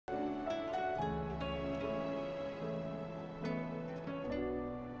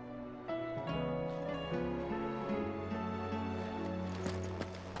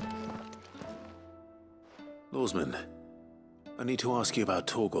Swordsman, I need to ask you about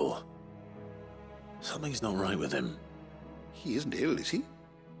Torgal. Something's not right with him. He isn't ill, is he?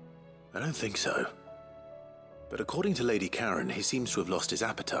 I don't think so. But according to Lady Karen, he seems to have lost his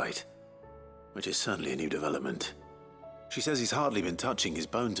appetite, which is certainly a new development. She says he's hardly been touching his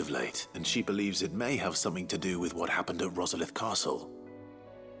bones of late, and she believes it may have something to do with what happened at Rosalith Castle.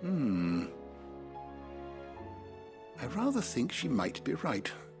 I rather think she might be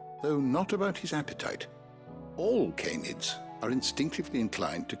right, though not about his appetite. All canids are instinctively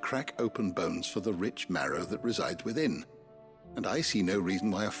inclined to crack open bones for the rich marrow that resides within, and I see no reason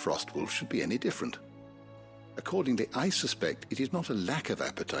why a frostwolf should be any different. Accordingly, I suspect it is not a lack of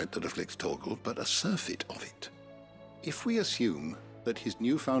appetite that afflicts Torgal, but a surfeit of it. If we assume that his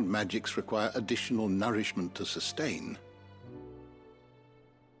newfound magics require additional nourishment to sustain,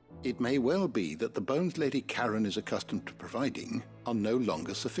 it may well be that the bones Lady Karen is accustomed to providing are no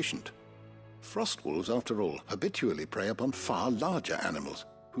longer sufficient. Frostwolves, after all, habitually prey upon far larger animals,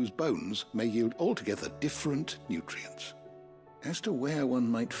 whose bones may yield altogether different nutrients. As to where one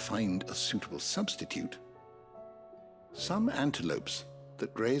might find a suitable substitute, some antelopes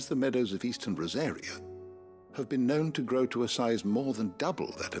that graze the meadows of eastern Rosaria have been known to grow to a size more than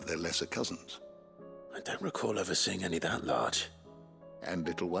double that of their lesser cousins. I don't recall ever seeing any that large. And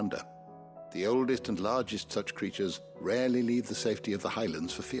little wonder. The oldest and largest such creatures rarely leave the safety of the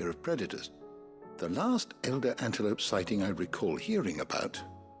highlands for fear of predators. The last elder antelope sighting I recall hearing about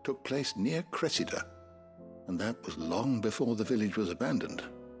took place near Cressida, and that was long before the village was abandoned.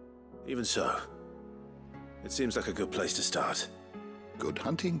 Even so, it seems like a good place to start. Good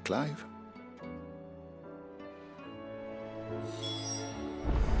hunting, Clive.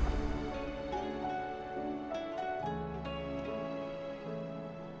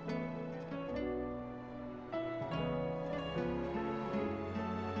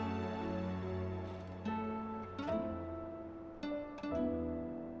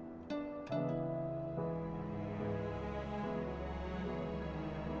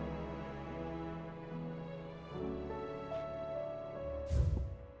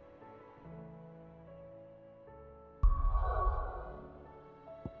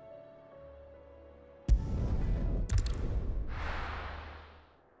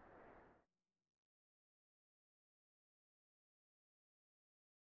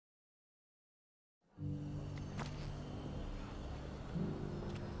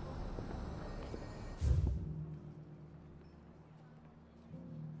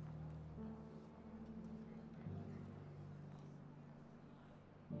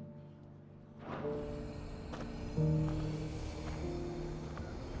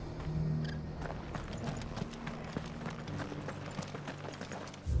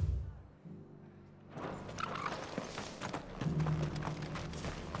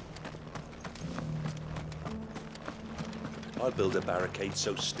 I'll build a barricade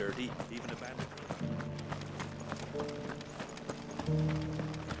so sturdy, even a bandit.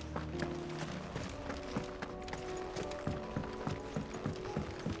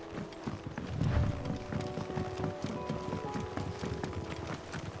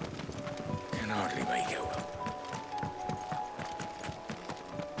 Can hardly make out.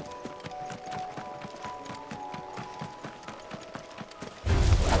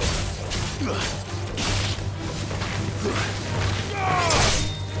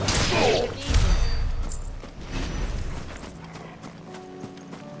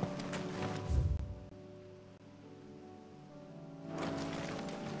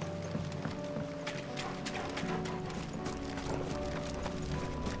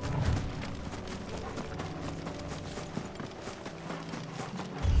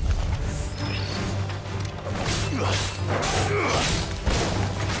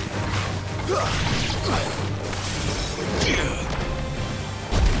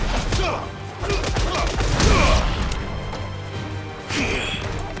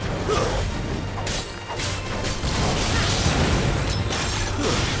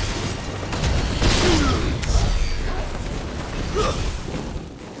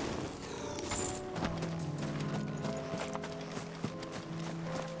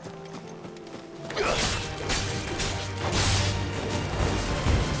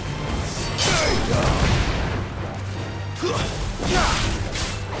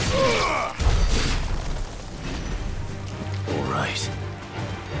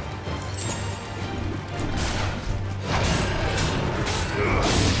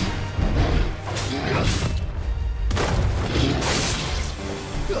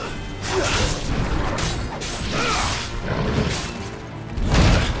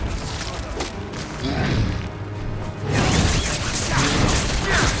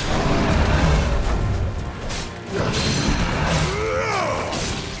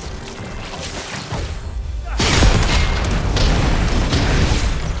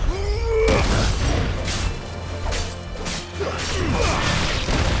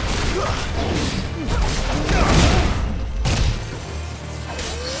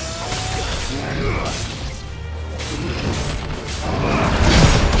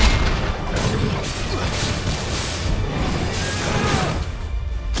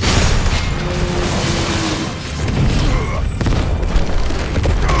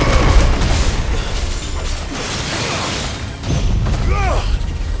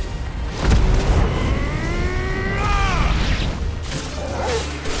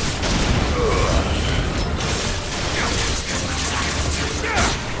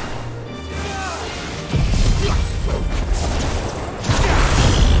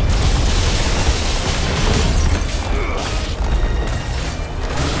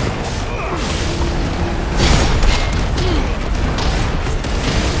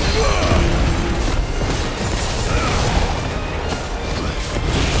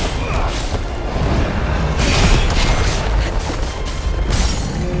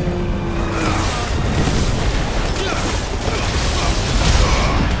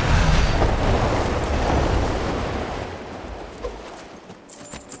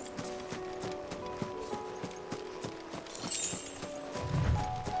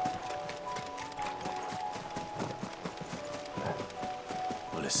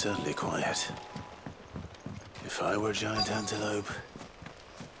 is certainly quiet. If I were a giant antelope,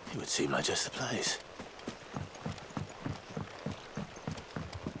 it would seem like just the place.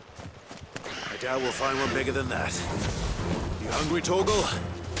 I doubt we'll find one bigger than that. You hungry, Torgal?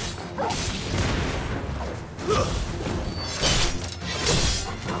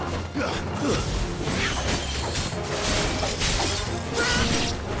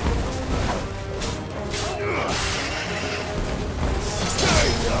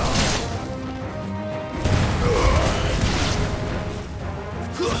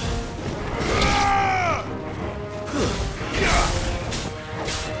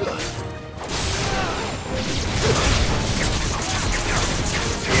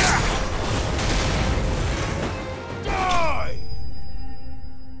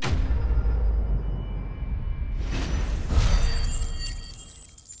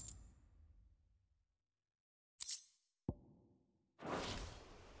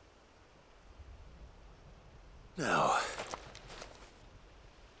 Now,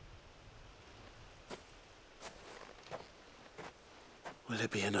 will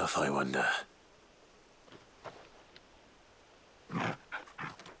it be enough, I wonder?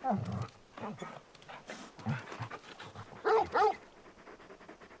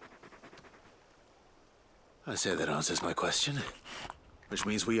 I say that answers my question, which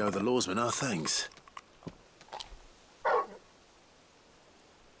means we owe the lawsman our thanks.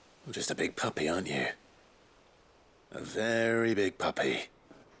 You're just a big puppy, aren't you? A very big puppy.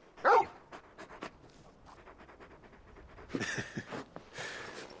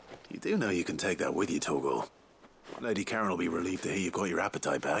 You do know you can take that with you, Torgal. Lady Karen will be relieved to hear you've got your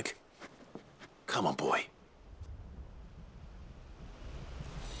appetite back. Come on, boy.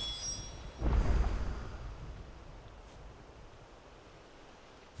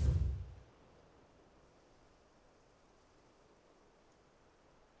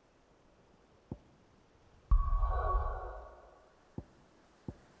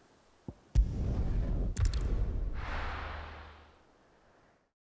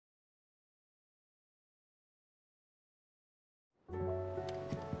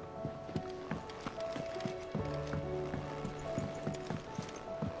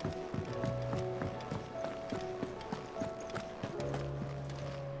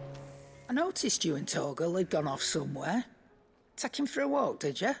 I noticed you and Torgal had gone off somewhere. Take him for a walk,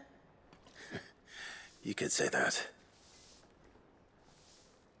 did you? You could say that.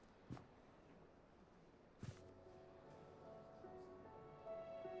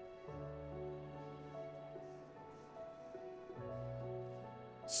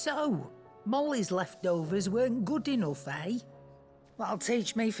 So, Molly's leftovers weren't good enough, eh? That'll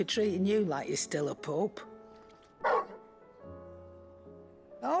teach me for treating you like you're still a pup.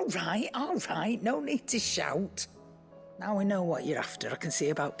 All right, no need to shout. Now we know what you're after, I can see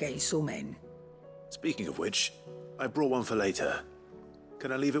about getting some in. Speaking of which, I brought one for later.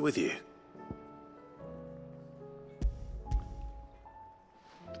 Can I leave it with you?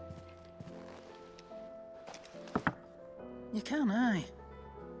 You can, aye.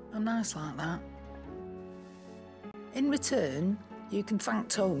 I'm nice like that. In return, you can thank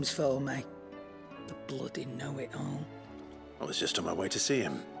Tomes for me. The bloody know-it-all. I was just on my way to see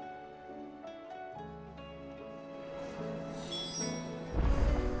him.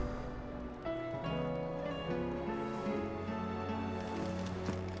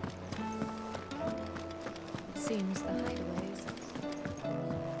 Seems the hideaways.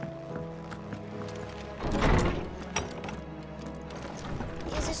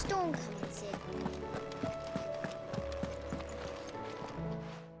 There's a storm coming, Sid.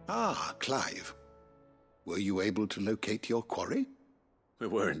 Ah, Clive. Were you able to locate your quarry? We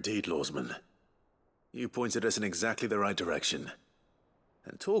were indeed, lawsman. You pointed us in exactly the right direction.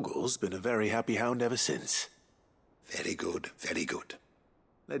 And Torgal's been a very happy hound ever since. Very good, very good.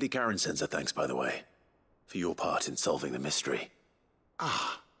 Lady Karen sends her thanks, by the way, for your part in solving the mystery.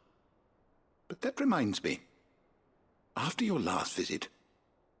 Ah. But that reminds me. After your last visit,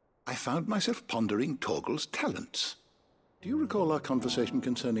 I found myself pondering Torgal's talents. Do you recall our conversation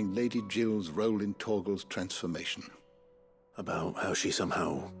concerning Lady Jill's role in Torgal's transformation? About how she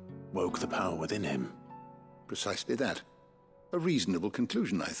somehow woke the power within him. Precisely that. A reasonable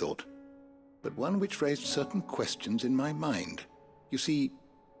conclusion, I thought. But one which raised certain questions in my mind. You see,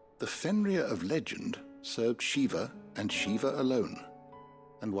 the Fenrir of legend served Shiva and Shiva alone.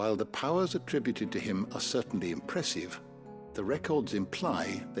 And while the powers attributed to him are certainly impressive, the records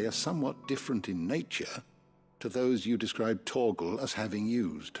imply they are somewhat different in nature to those you described Torgal as having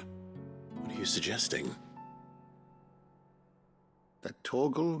used. What are you suggesting? That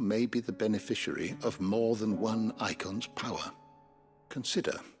Torgal may be the beneficiary of more than one icon's power.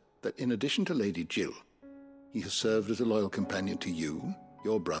 Consider that in addition to Lady Jill, he has served as a loyal companion to you,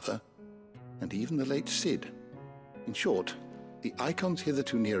 your brother, and even the late Cid. In short, the icons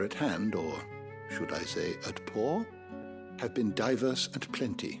hitherto near at hand, or should I say at paw, have been diverse and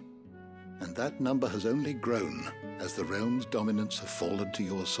plenty, and that number has only grown as the realm's dominance have fallen to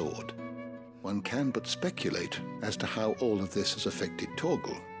your sword. One can but speculate as to how all of this has affected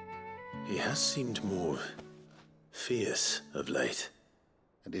Torgal. He has seemed more fierce of late.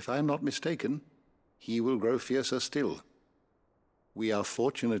 And if I am not mistaken, he will grow fiercer still. We are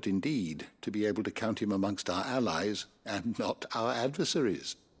fortunate indeed to be able to count him amongst our allies and not our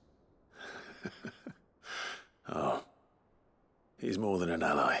adversaries. Oh, he's more than an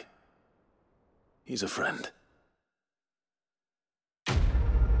ally. He's a friend.